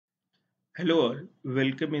Hello all,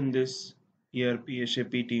 welcome in this ERP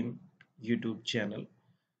SAP team YouTube channel.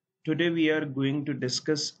 Today we are going to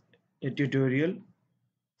discuss a tutorial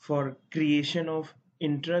for creation of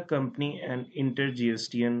intra-company and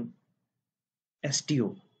inter-GSTN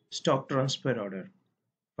STO, stock transfer order.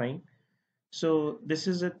 Fine. So this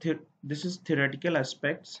is theoretical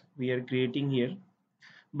aspects we are creating here,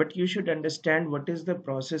 but you should understand what is the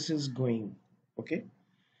process is going. Okay.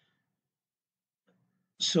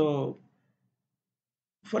 So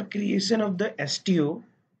for creation of the STO,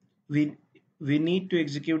 we we need to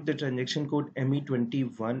execute the transaction code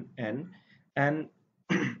ME21N, and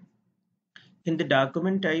in the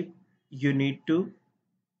document type you need to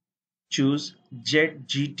choose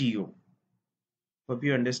ZGTO. Hope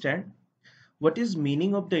you understand what is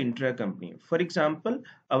meaning of the intra company. For example,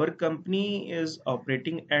 our company is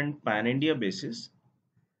operating on pan India basis.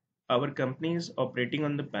 Our company is operating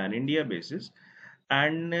on the pan India basis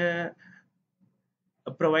and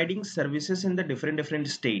providing services in the different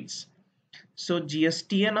states. So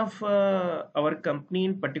GSTN of our company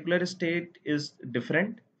in particular state is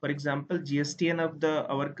different. For example, GSTN of the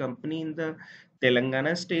our company in the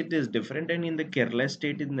Telangana state is different, and in the Kerala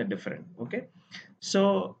state is the different. Okay,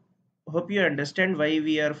 so hope you understand why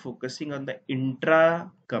we are focusing on the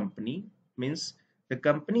intra company. Means the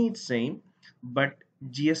company is same, but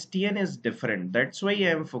GSTN is different. That's why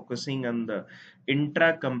I am focusing on the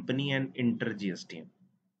intra company and inter GSTN.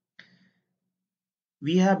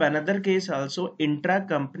 We have another case also, intra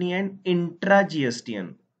company and intra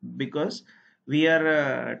GSTN, because we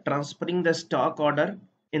are transferring the stock order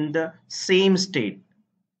in the same state,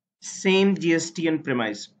 same GSTN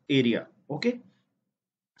premise area. Okay,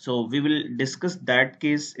 so we will discuss that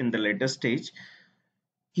case in the later stage.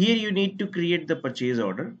 Here you need to create the purchase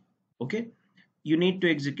order. Okay, you need to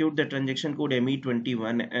execute the transaction code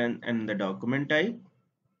ME21 and the document type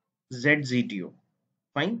ZZTO.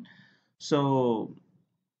 Fine. So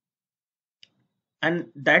and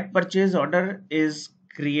that purchase order is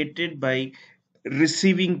created by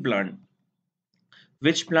receiving plant,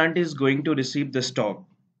 which plant is going to receive the stock.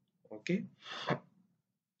 Okay,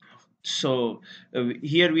 so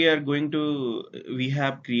here we are going to we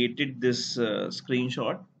have created this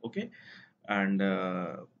screenshot. Okay, and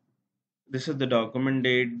this is the document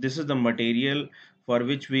date, this is the material for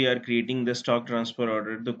which we are creating the stock transfer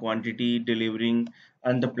order, the quantity, delivering,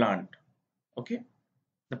 and the plant. Okay,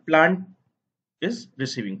 the plant is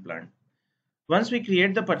receiving plant. Once we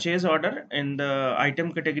create the purchase order in the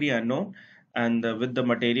item category unknown, and with the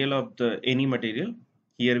material of the any material,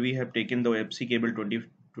 here we have taken the FC cable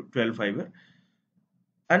 2012 fiber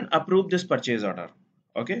and approve this purchase order.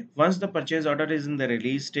 Okay, once the purchase order is in the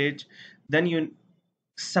release stage, then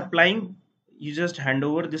supplying you just hand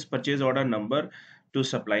over this purchase order number to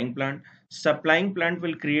supplying plant. Supplying plant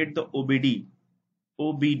will create the OBD,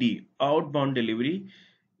 outbound delivery,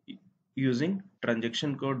 using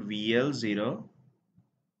transaction code VL0.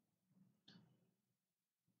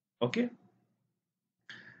 Okay,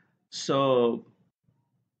 so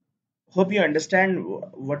hope you understand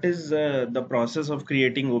what is the process of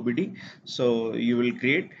creating OBD. So you will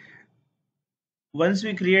create, once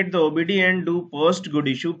we create the OBD and do post good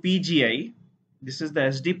issue PGI, this is the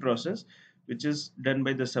SD process which is done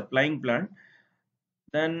by the supplying plant.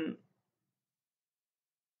 Then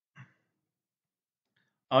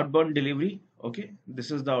outbound delivery. Okay,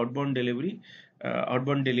 this is the outbound delivery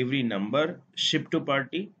number, ship to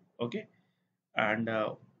party. Okay, and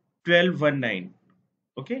 1219.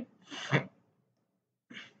 Okay,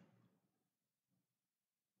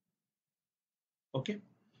 okay,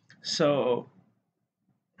 so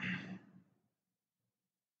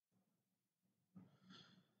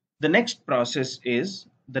the next process is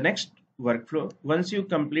the next workflow. Once you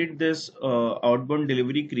complete this outbound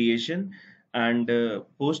delivery creation and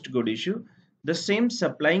post good issue, the same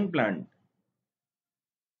supplying plant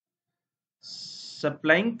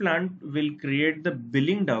will create the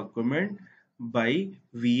billing document by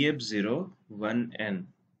VF01N.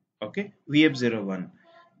 Okay, VF01.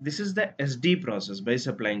 This is the SD process by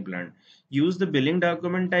supplying plant. Use the billing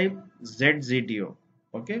document type ZZTO.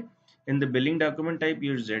 Okay, in the billing document type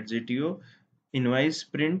use ZZTO. Invoice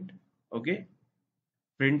print. Okay,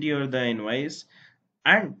 print your the invoice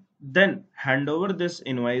and then hand over this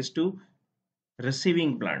invoice to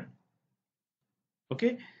receiving plant.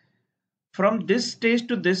 Okay, from this stage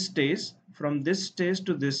to this stage, from this stage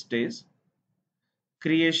to this stage,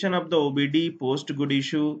 creation of the OBD, post good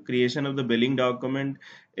issue, creation of the billing document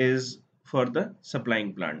is for the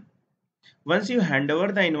supplying plant. Once you hand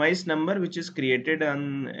over the invoice number which is created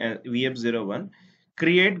on VF01,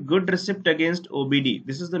 create good receipt against OBD.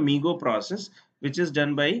 This is the MIGO process which is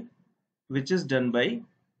done by which is done by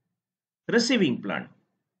receiving plant.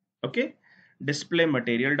 Okay, display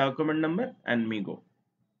material document number and migo.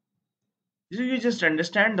 So you just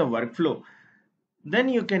understand the workflow, then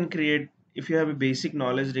you can create. If you have a basic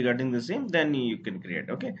knowledge regarding the same, then you can create.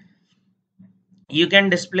 Okay, you can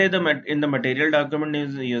display the in the material document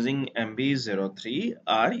is using MB03,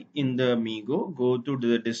 or in the migo go to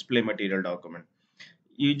the display material document.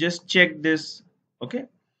 You just check this. Okay,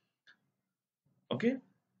 okay.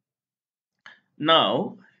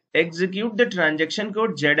 Now execute the transaction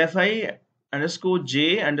code ZFI underscore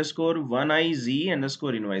J underscore 1IZ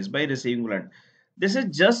underscore invoice by receiving plant. This is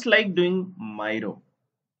just like doing Miro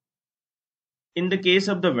in the case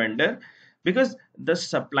of the vendor, because the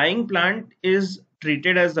supplying plant is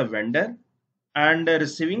treated as the vendor and the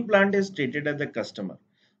receiving plant is treated as the customer.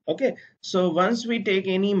 Okay, so once we take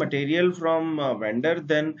any material from vendor,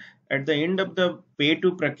 then at the end of the pay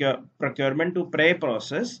to procurement to pay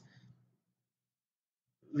process,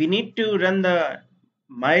 we need to run the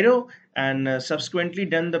Miro and subsequently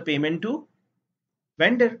done the payment to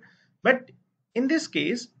vendor. But in this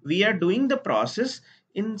case, we are doing the process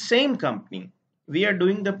in same company. We are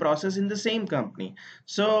doing the process in the same company.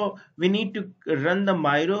 So we need to run the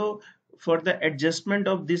Miro for the adjustment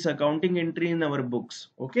of this accounting entry in our books.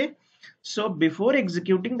 Okay. So before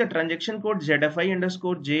executing the transaction code ZFI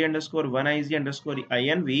underscore J underscore 1IZ underscore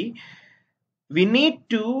INV, we need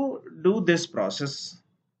to do this process.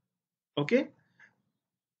 Okay,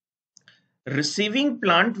 receiving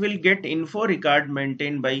plant will get info record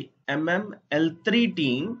maintained by MML3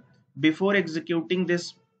 team before executing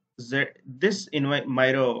this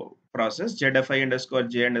Miro process ZFI underscore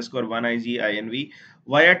J underscore 1IG INV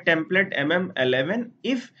via template MM11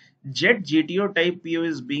 if Jet GTO type PO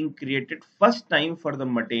is being created first time for the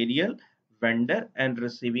material, vendor and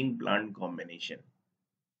receiving plant combination.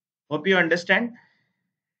 Hope you understand.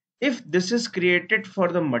 If this is created for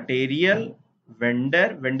the material,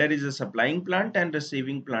 vendor is a supplying plant and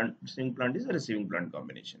receiving plant is a receiving plant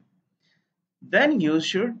combination, then you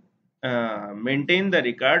should maintain the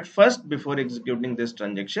record first before executing this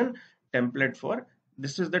transaction. Template for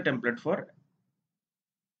this is the template for.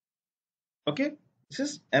 Okay, this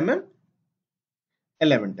is MM11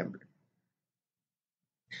 template.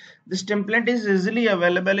 This template is easily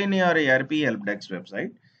available in your ERP help desk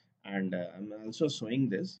website, and I'm also showing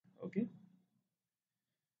this. Okay,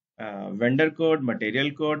 vendor code,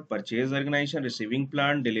 material code, purchase organization, receiving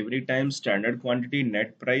plant, delivery time, standard quantity,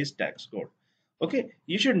 net price, tax code. Okay,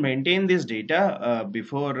 you should maintain this data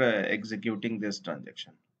before executing this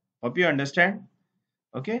transaction. Hope you understand.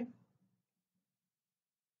 Okay,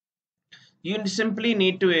 you simply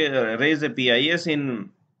need to raise a PIS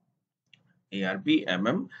in ARP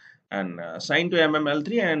MM and assign to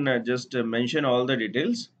MML3 and just mention all the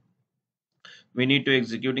details we need to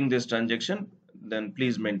executing this transaction. Then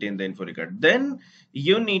please maintain the info record. Then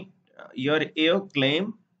you need your AO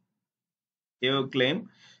claim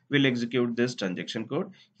will execute this transaction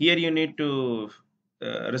code. Here you need to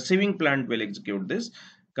receiving plant will execute this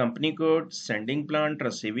company code, sending plant,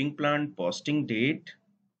 receiving plant, posting date.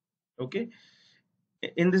 Okay,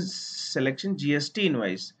 in this selection GST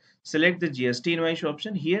invoice, select the GST invoice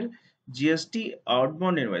option. Here GST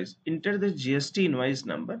outbound invoice, enter the GST invoice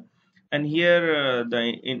number, and here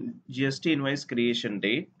GST invoice creation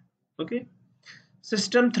date. Okay,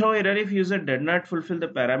 system throw error if user did not fulfill the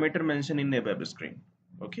parameter mentioned in the above screen.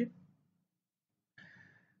 Okay,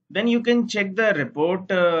 then you can check the report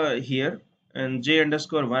here, and J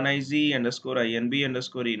underscore 1IZ underscore INB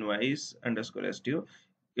underscore invoice underscore STO.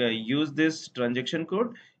 Use this transaction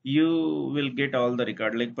code, you will get all the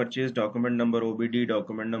record like purchase document number, OBD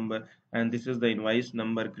document number, and this is the invoice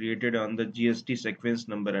number created on the GST sequence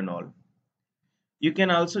number and all. You can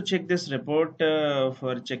also check this report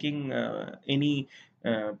for checking any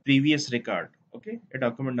previous record. Okay, a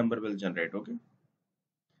document number will generate. Okay,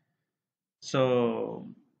 so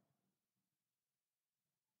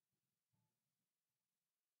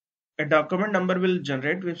a document number will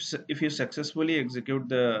generate if you successfully execute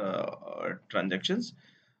the transactions.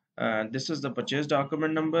 This is the purchase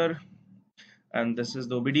document number, and this is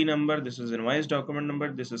the OBD number, this is invoice document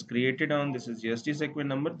number, this is created on, this is GST sequence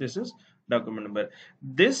number, this is document number.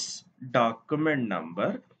 This document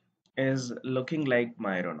number is looking like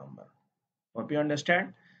Miro number. Hope you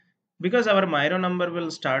understand, because our Miro number will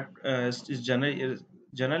start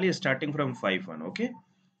generally starting from 5-1. Okay,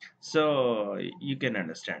 so you can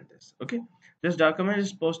understand this. Okay, this document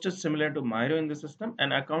is posted similar to Miro in the system,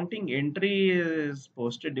 and accounting entry is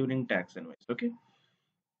posted during tax invoice. Okay,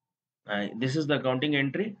 this is the accounting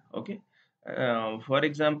entry. Okay, for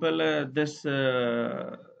example, this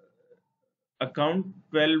account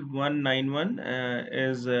 12191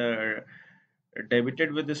 is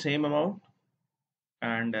debited with the same amount,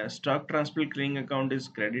 and stock transfer clearing account is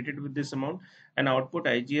credited with this amount, and output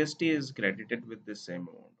IGST is credited with the same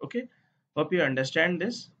amount. Okay, hope you understand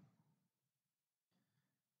this.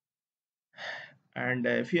 And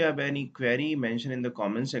if you have any query, mention in the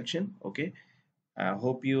comment section. Okay, I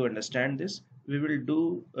hope you understand this. We will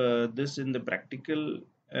do this in the practical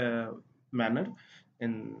manner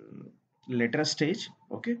in later stage.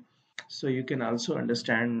 Okay, so you can also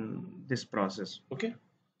understand this process. Okay,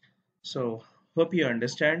 so hope you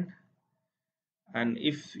understand. And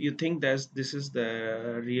if you think that this is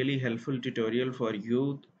the really helpful tutorial for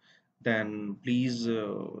you, then please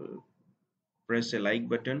press a like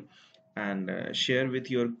button, and share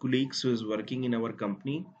with your colleagues who is working in our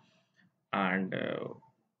company, and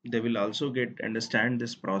they will also get understand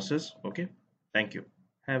this process. Okay, thank you.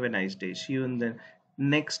 Have a nice day. See you in the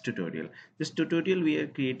next tutorial. This tutorial we are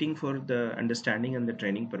creating for the understanding and the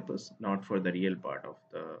training purpose, not for the real part of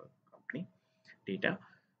the company data.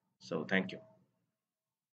 So thank you.